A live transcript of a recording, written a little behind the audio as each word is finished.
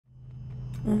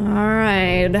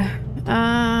Alright.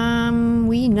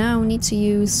 We now need to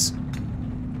use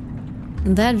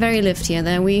that very lift here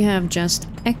that we have just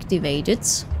activated.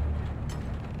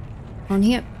 On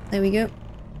here. There we go.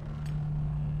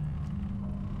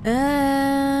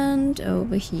 And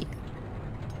over here.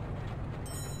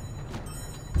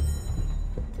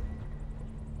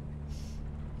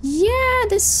 Yeah,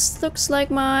 this looks like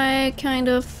my kind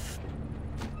of...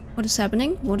 What is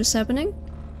happening? What is happening?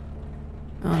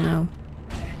 Oh no.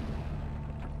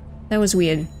 That was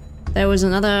weird. That was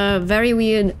another very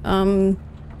weird, I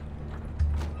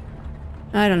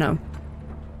don't know.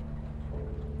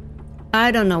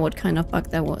 I don't know what kind of bug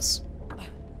that was.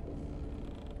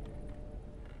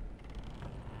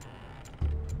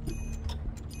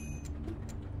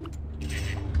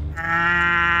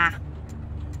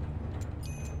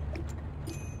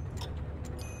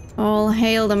 All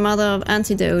hail the mother of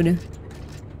antidote.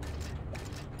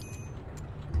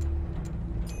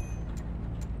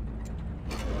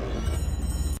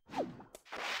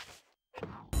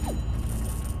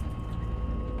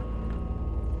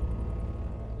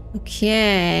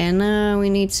 Okay, now we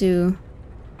need to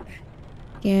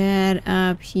get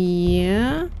up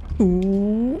here.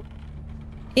 Ooh.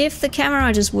 If the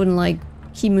camera just wouldn't like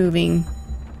keep moving,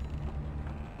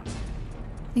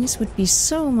 things would be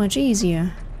so much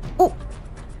easier. Oh!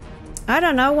 I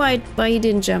don't know why he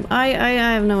didn't jump. I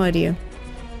have no idea.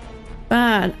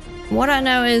 But what I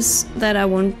know is that I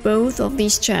want both of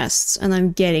these chests, and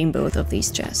I'm getting both of these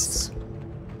chests.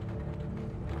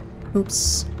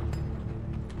 Oops.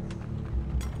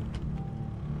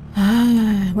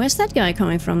 Where's that guy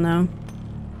coming from now?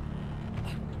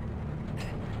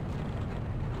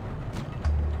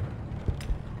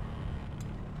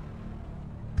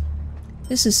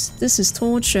 This is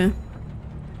torture.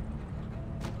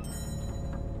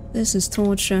 This is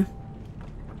torture.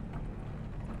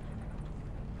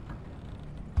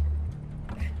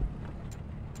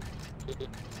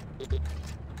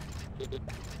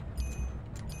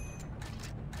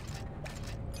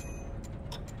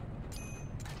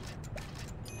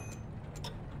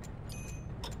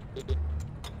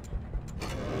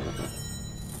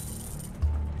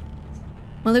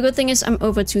 Well, the good thing is I'm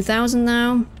over 2,000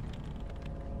 now.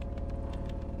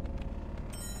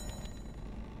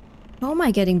 How am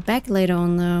I getting back later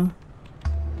on though?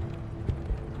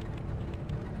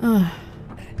 Ugh.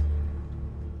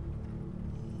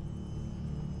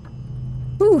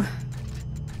 Whew.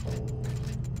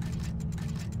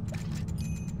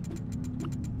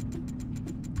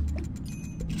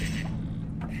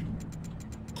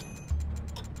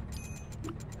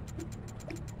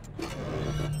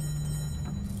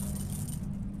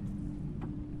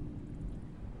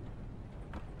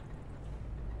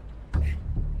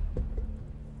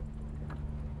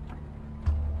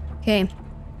 Okay.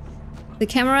 The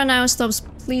camera now stops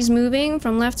please moving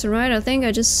from left to right. I think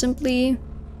I just simply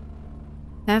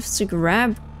have to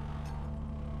grab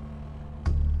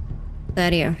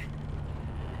that here.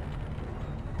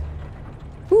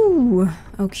 Ooh,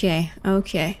 okay,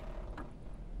 okay.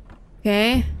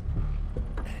 Okay.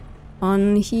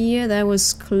 On here, that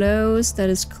was close, that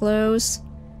is close.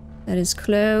 That is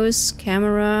close.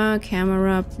 Camera,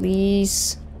 camera,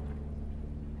 please.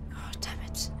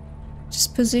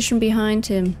 Just position behind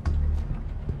him.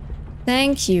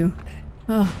 Thank you.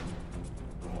 Oh.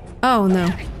 Oh no.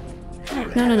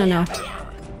 No, no, no, no.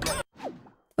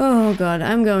 Oh god,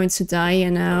 I'm going to die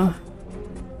here now.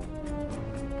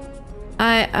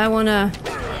 I wanna...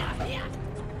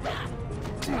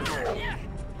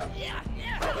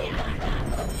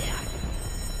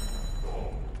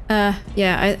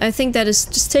 yeah, I think that is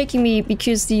just taking me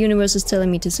because the universe is telling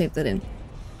me to save that in.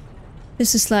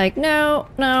 This is like, no,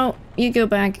 no, you go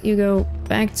back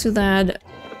to that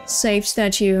save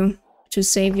statue to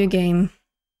save your game.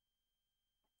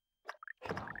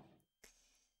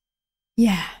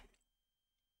 Yeah.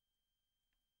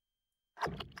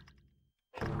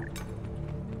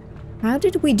 How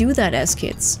did we do that as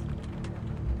kids?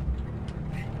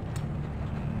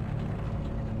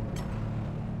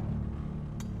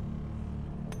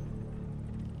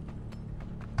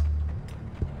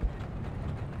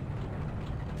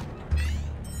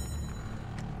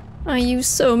 I used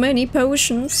so many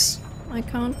potions. I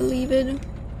can't believe it.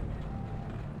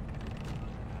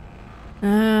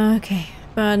 Okay,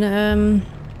 but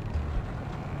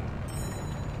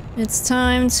it's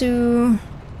time to...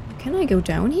 Can I go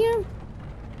down here?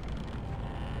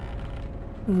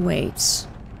 Wait.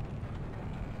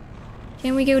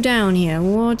 Can we go down here?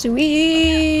 What do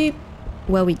we...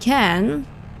 Well, we can.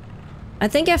 I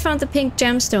think I found the pink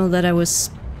gemstone that I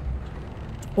was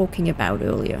talking about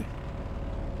earlier.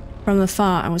 from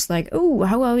afar. I was like, oh,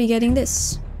 how are we getting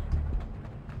this?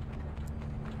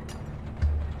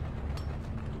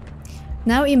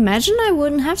 Now imagine I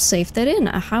wouldn't have saved that in.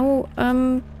 How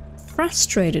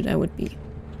frustrated I would be.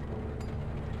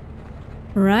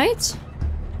 Right?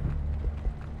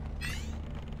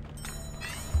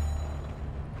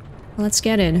 Let's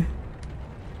get it.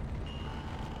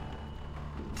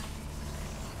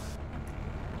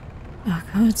 Oh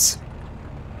god.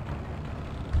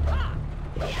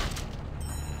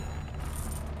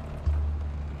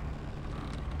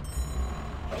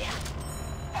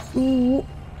 Ooh.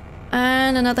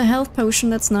 And another health potion,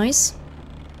 that's nice.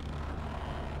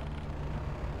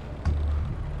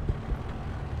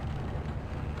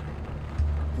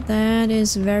 That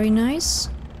is very nice.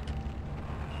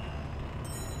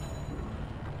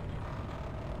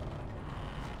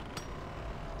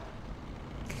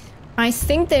 I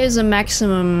think there is a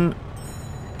maximum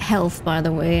health, by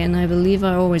the way, and I believe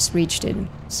I always reached it,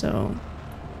 so...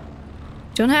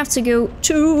 Don't have to go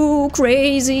too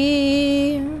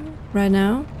crazy right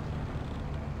now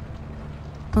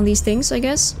on these things, I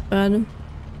guess, but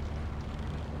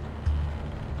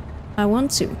I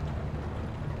want to.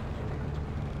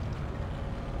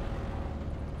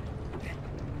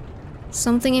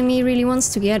 Something in me really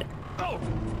wants to get...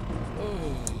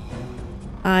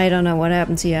 I don't know what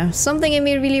happened here. Something in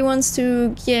me really wants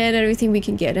to get everything we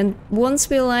can get, and once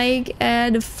we're like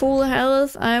at full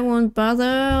health, I won't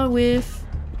bother with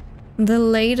the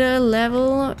later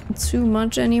level too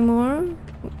much anymore.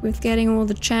 With getting all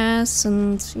the chests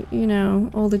and, you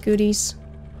know, all the goodies.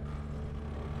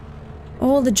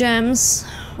 All the gems.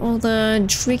 All the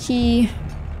tricky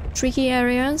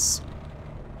areas.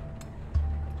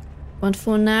 But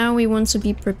for now we want to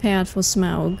be prepared for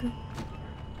Smaug.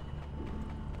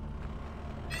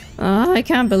 Oh, I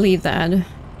can't believe that.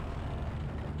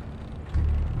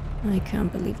 I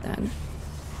can't believe that.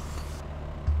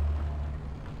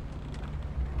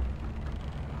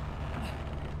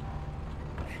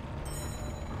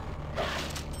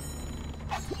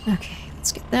 Okay,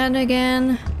 let's get that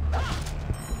again.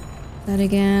 That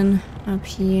again. Up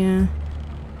here.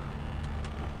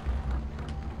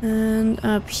 And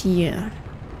up here.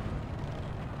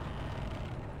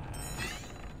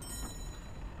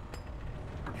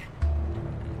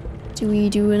 Do we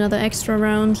do another extra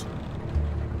round?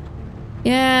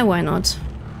 Yeah, why not?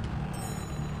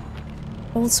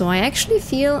 Also, I actually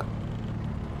feel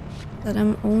that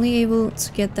I'm only able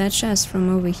to get that chest from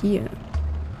over here.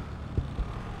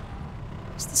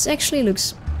 This actually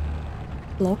looks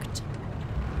blocked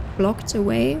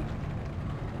away.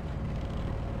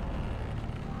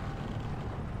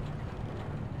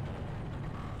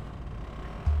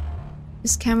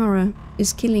 This camera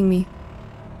is killing me.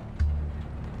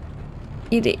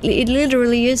 It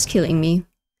literally is killing me.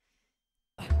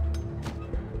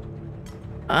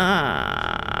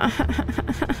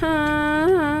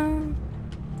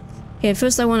 Okay,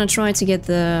 first I want to try to get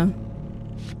the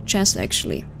chest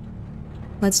actually.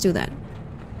 Let's do that.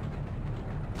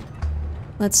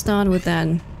 Let's start with that.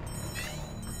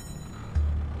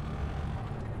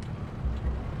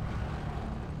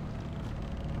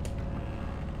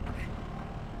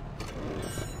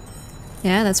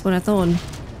 Yeah, that's what I thought.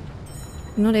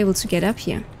 I'm not able to get up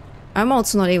here. I'm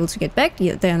also not able to get back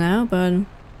there now, but...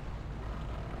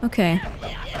 Okay.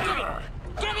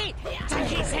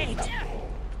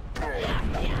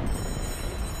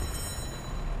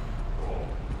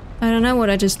 I don't know what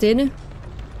I just did.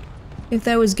 If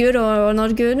that was good or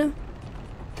not good.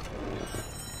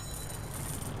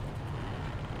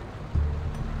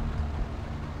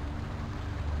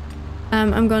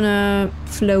 I'm gonna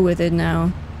flow with it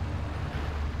now.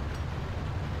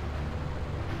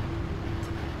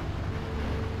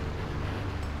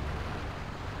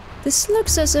 This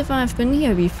looks as if I've been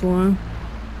here before.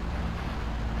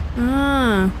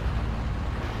 Ah.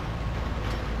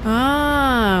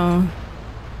 Oh.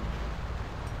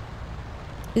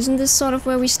 Isn't this sort of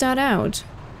where we start out?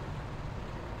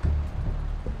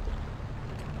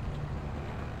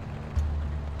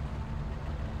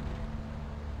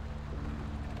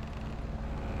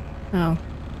 Oh.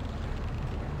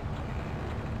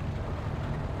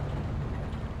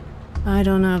 I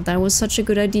don't know if that was such a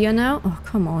good idea now. Oh,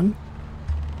 come on.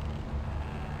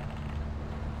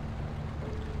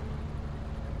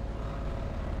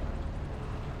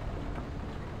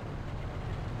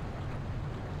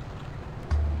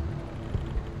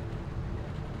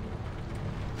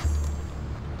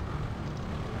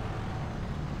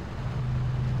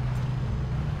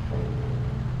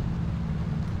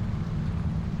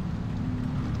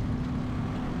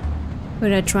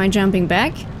 Would I try jumping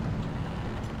back?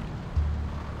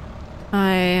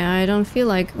 I I don't feel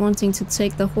like wanting to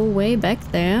take the whole way back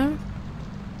there.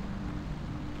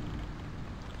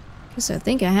 Because I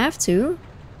think I have to.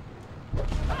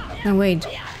 No, wait.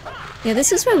 Yeah,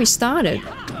 this is where we started.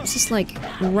 This is like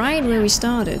right where we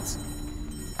started.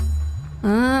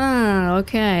 Ah,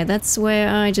 okay. That's where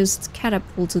I just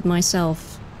catapulted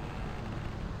myself.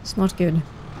 It's not good.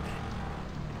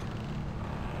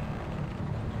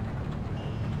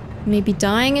 Maybe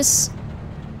dying is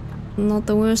not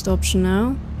the worst option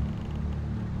now.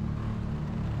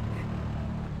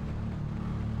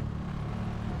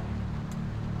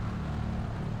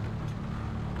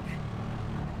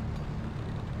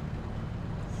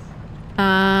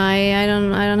 I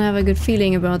don't have a good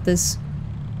feeling about this.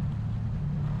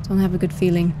 Don't have a good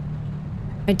feeling.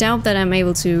 I doubt that I'm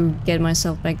able to get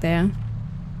myself back there.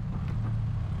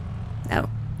 No,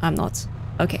 I'm not.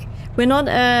 Okay. We're not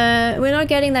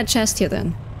getting that chest here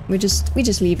then. We just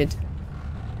leave it.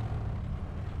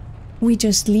 We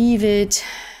just leave it.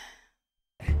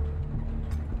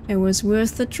 It was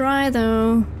worth the try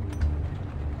though.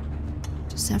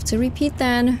 Just have to repeat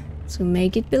that. To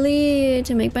make it believe,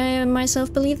 to make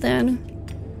myself believe that.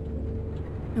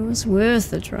 It was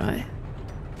worth the try.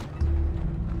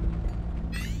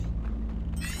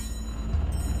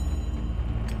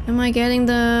 Am I getting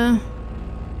the...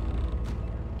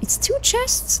 It's 2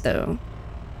 chests though,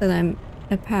 that I'm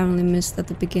apparently missed at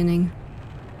the beginning.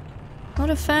 Not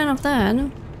a fan of that.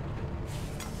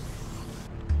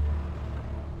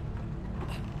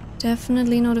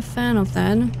 Definitely not a fan of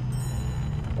that.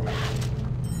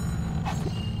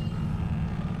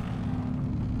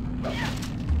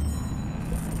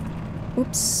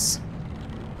 Oops.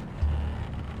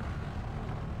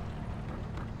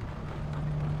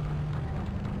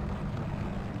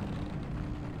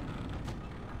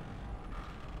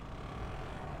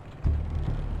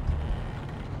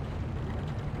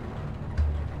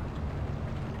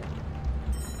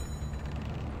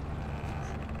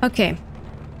 Okay.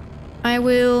 I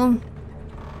will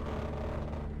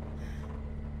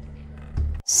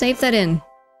save that in.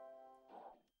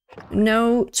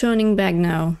 No turning back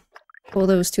now. For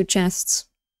those 2 chests.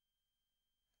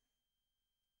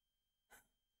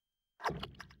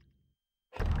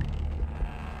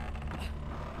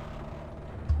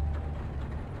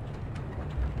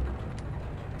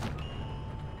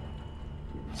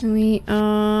 So we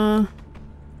are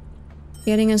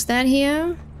getting us that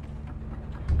here.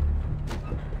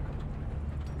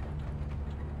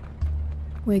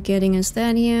 We're getting us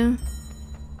that here.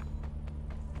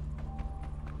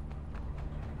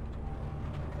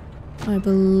 I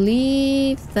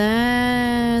believe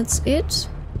that's it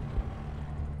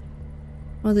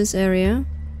for this area.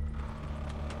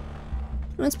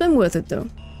 It's been worth it though.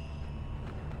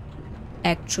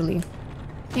 Actually.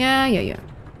 Yeah.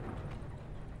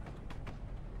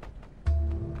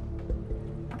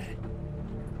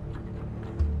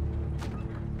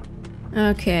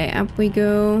 Okay, up we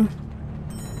go.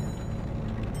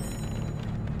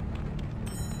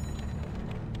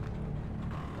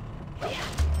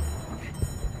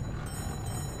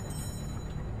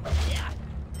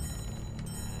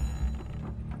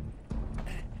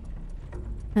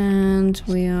 And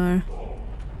we are...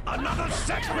 Another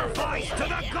sacrifice to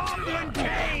the Goblin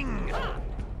King!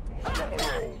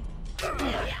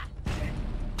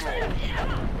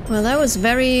 Well, that was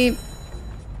very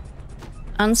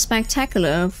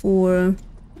unspectacular for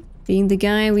being the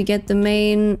guy we get the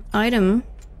main item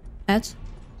at.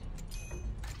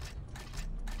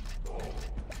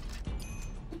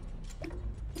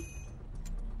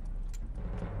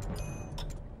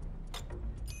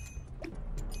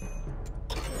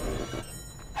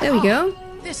 There we go.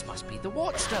 This must be the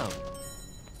Watchstone.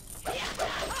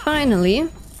 Finally.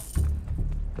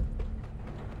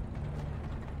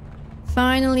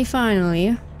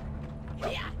 Finally.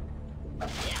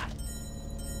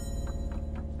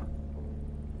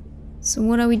 So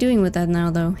what are we doing with that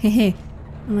now though? Hehe.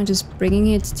 Am I just bringing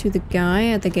it to the guy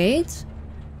at the gate?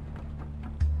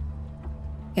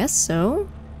 Guess so.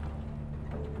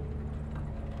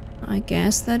 I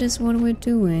guess that is what we're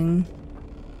doing.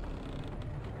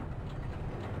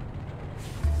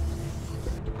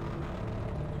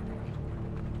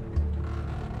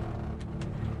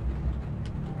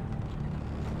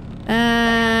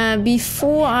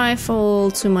 Before I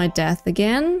fall to my death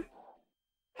again.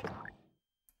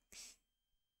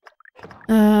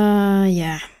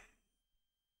 Yeah.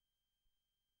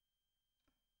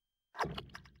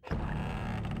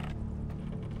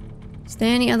 Is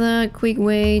there any other quick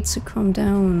way to calm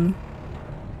down?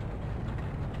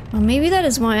 Or maybe that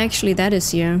is why actually that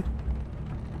is here.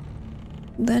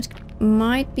 That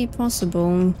might be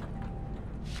possible.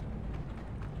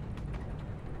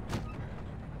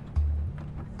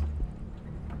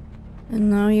 And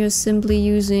now you're simply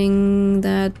using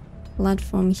that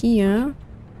platform here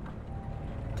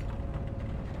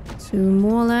to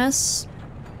more or less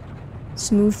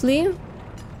smoothly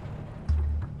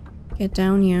get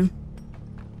down here.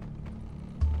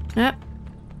 Ah.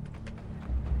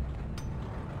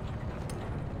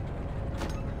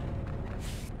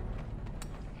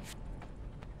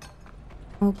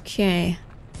 Okay.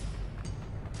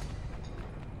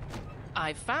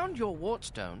 I found your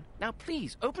wartstone. Now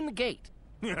please, open the gate.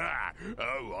 Oh,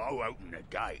 I'll open the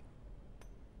gate.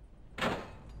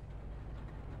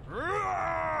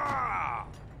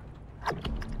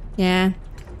 Yeah,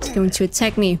 it's going to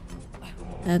attack me.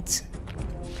 That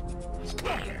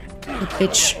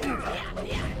bitch.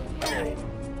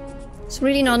 It's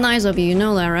really not nice of you, you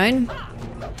know that, right?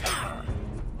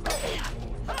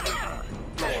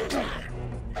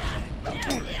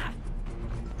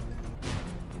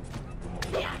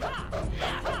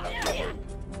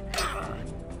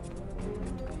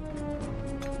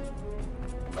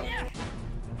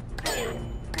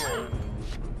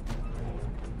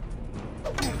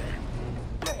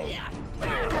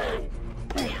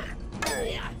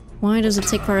 Why does it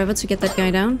take forever to get that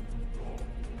guy down?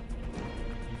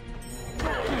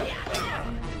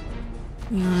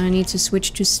 Yeah, I need to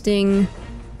switch to Sting.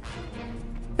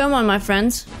 Come on, my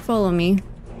friends, follow me.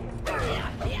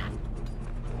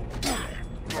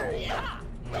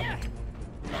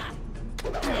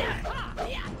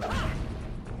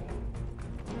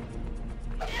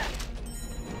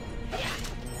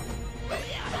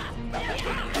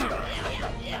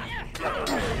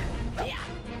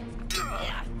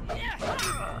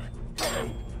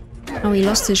 Oh, he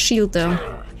lost his shield though.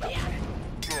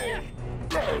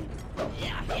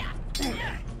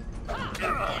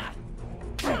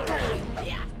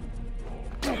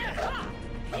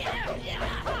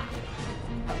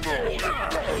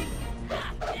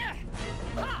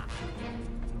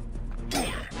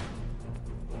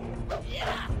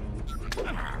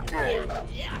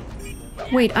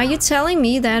 Wait, are you telling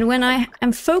me that when I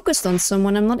am focused on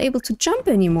someone, I'm not able to jump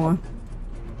anymore?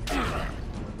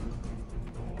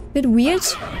 Bit weird.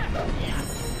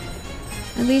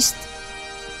 At least,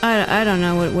 I don't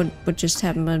know what just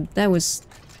happened, but that was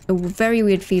a very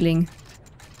weird feeling,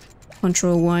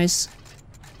 control-wise.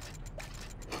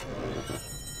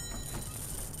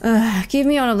 Give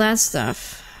me all of that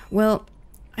stuff. Well,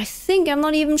 I think I'm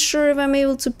not even sure if I'm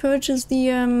able to purchase the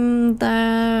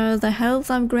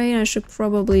health upgrade. I should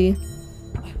probably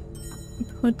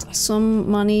put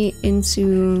some money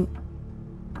into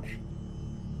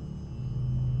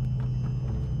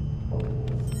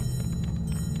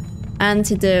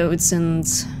antidotes and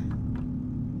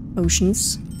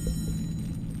potions.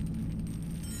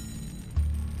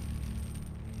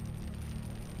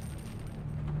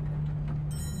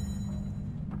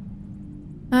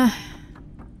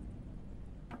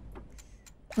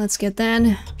 Let's get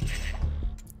that.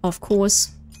 Of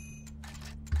course.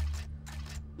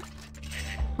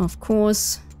 Of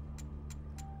course.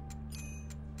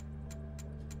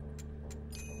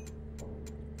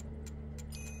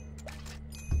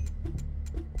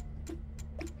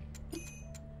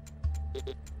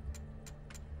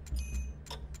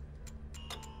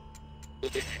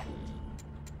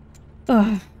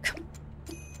 Ugh.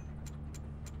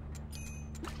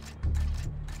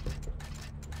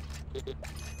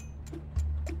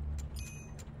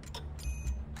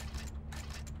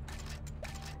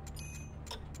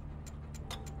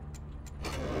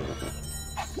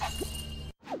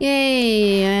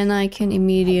 Yay, and I can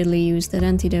immediately use that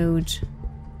antidote.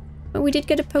 But we did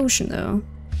get a potion though.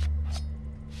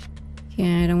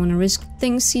 Okay, I don't want to risk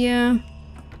things here.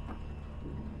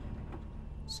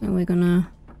 So we're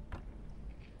gonna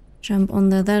jump on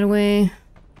there that way.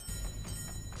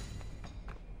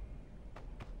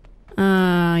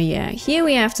 Yeah, here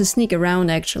we have to sneak around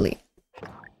actually.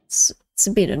 It's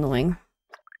a bit annoying.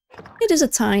 It is a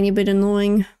tiny bit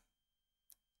annoying.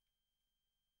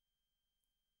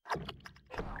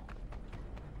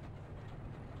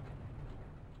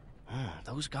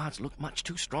 Those guards look much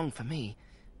too strong for me.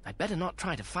 I'd better not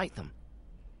try to fight them.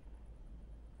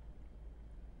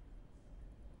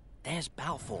 There's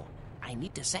Balfour. I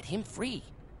need to set him free.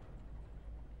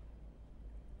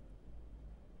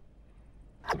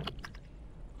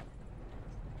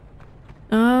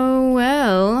 Oh,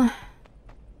 well.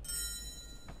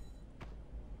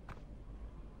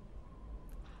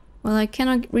 Well, I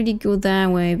cannot really go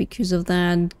that way because of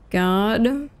that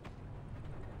guard.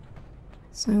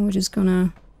 So we're just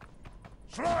gonna...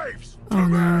 Slaves! Oh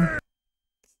no.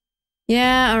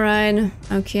 Yeah, alright.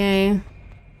 Okay.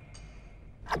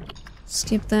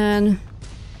 Skip that.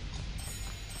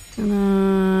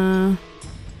 Gonna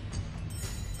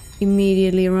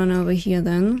immediately run over here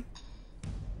then.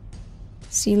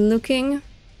 Is he looking?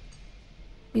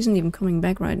 He isn't even coming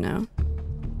back right now.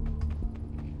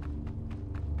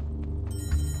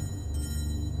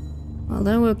 Well,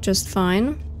 that worked just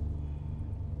fine.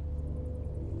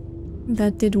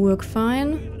 That did work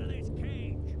fine.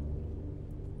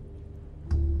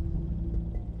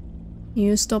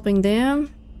 You stopping there?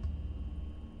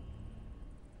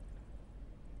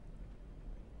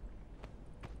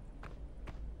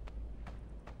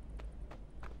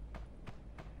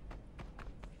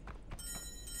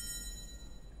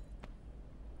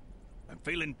 I'm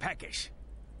feeling peckish.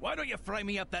 Why don't you fry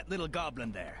me up that little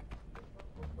goblin there?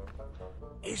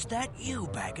 Is that you,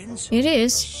 Baggins? It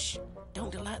is. Shh!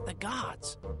 Don't alert the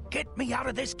guards. Get me out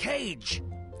of this cage!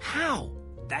 How?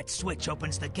 That switch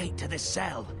opens the gate to this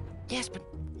cell. Yes, but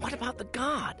what about the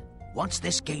guard? Once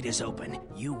this gate is open,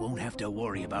 you won't have to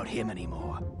worry about him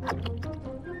anymore.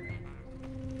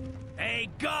 Hey,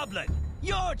 goblin!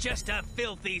 You're just a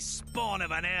filthy spawn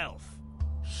of an elf!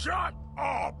 Shut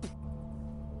up!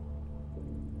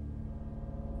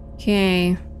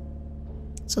 Okay.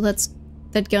 So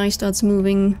that guy starts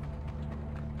moving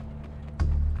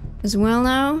as well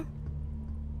now.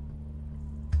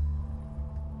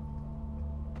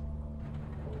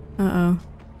 Uh-oh.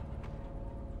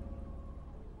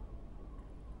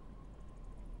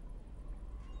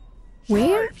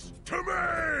 Where?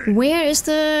 Where's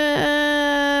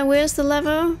the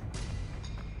lever?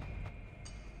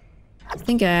 I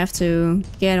think I have to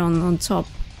get on top.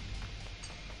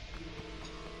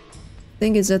 I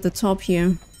think it's at the top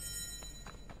here.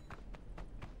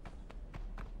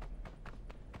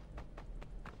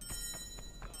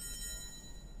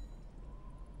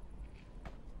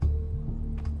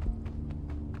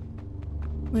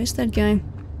 Where's that guy?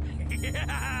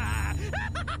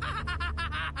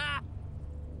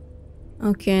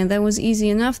 Okay, that was easy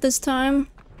enough this time.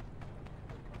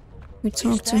 We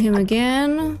talk to him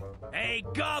again. Hey,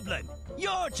 goblin!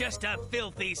 You're just a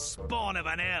filthy spawn of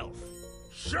an elf!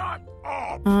 Shut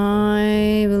up!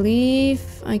 I believe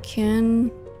I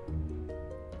can...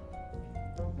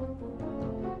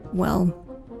 Well...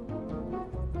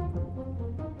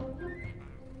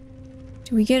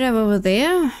 Do we get up over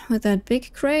there with that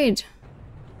big crate?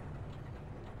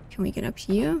 Can we get up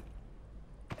here?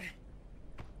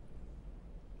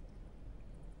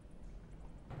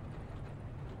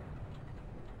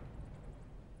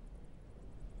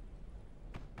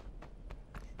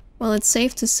 Well, it's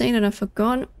safe to say that I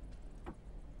forgot.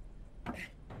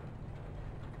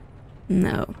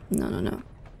 No.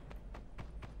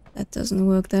 That doesn't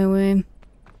work that way.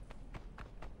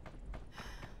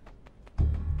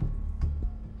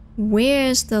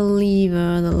 Where's the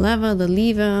lever? The lever, the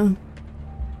lever.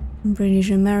 British,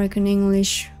 American,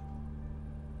 English.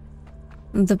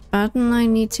 The button I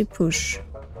need to push.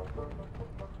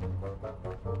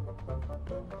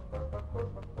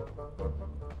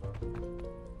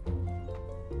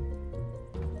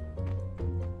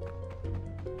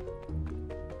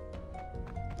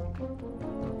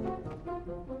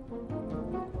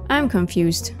 I'm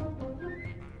confused.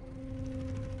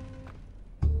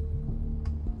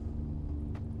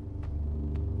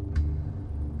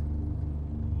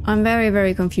 I'm very,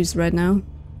 very confused right now.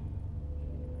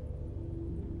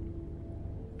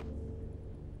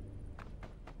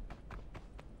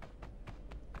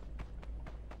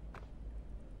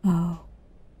 Oh.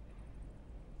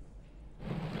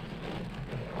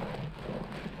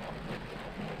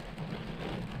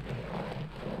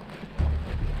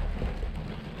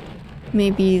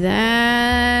 Maybe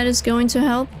that is going to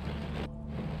help.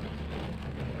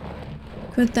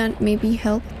 Could that maybe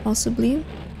help, possibly?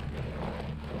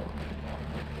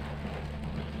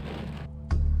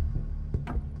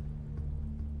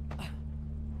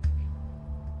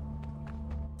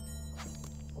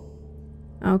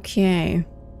 Okay.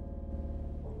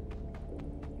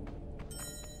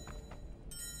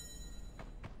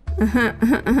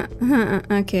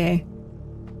 Okay.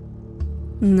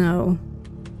 No.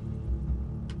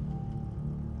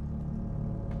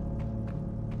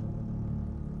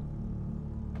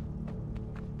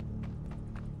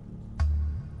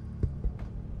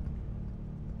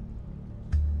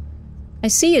 I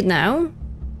see it now.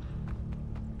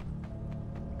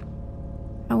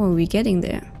 How are we getting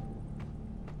there?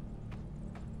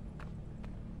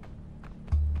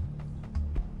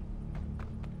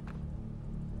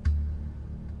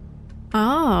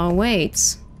 Oh,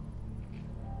 wait.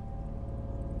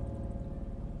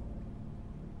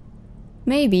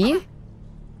 Maybe.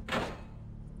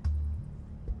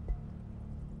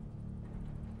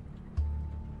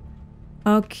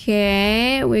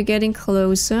 Okay, we're getting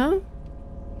closer.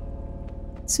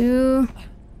 to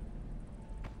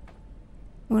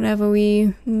whatever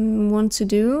we want to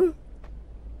do.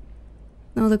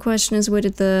 Now the question is, where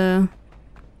did the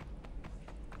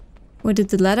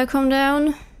ladder come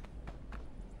down?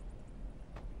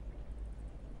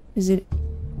 Is it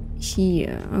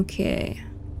here? Okay.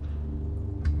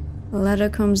 The ladder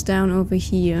comes down over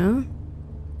here.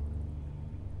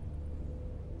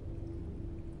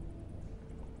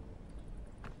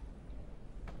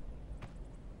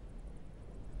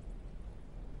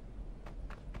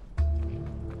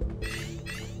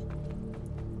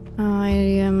 I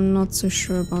am not so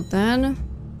sure about that.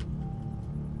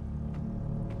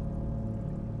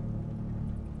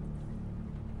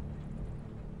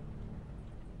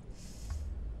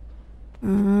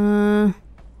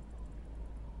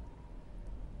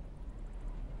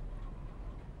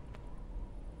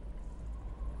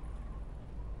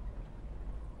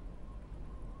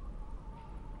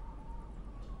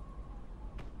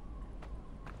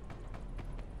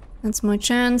 That's my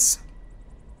chance.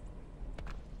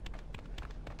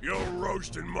 You're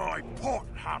roasting my pot,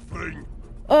 halfling.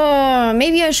 Oh,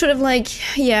 maybe I should have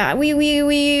yeah,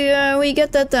 we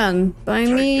get that done by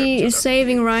me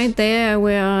saving right there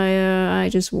where I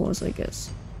just was, I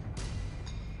guess.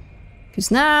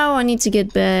 Because now I need to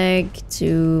get back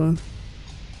to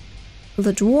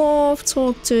the dwarf,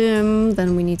 talk to him,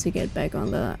 then we need to get back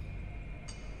on that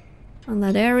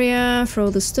area, throw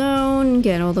the stone,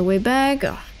 get all the way back.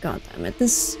 Oh, god damn it,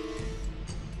 this...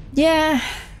 Yeah,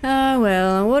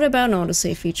 well, what about an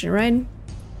autosave feature, right?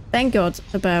 Thank god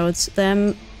about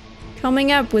them coming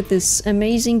up with this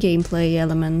amazing gameplay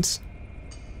element.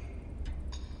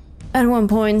 At one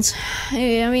point,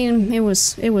 I mean, it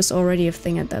was already a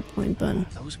thing at that point, but...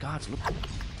 Those gods look...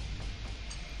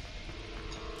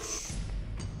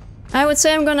 I would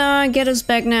say I'm gonna get us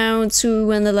back now to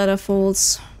when the ladder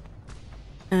falls.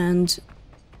 And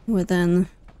we're then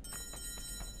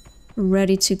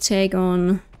ready to take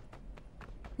on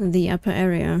the upper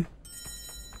area.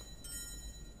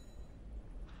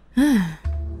 Oh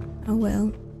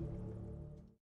well.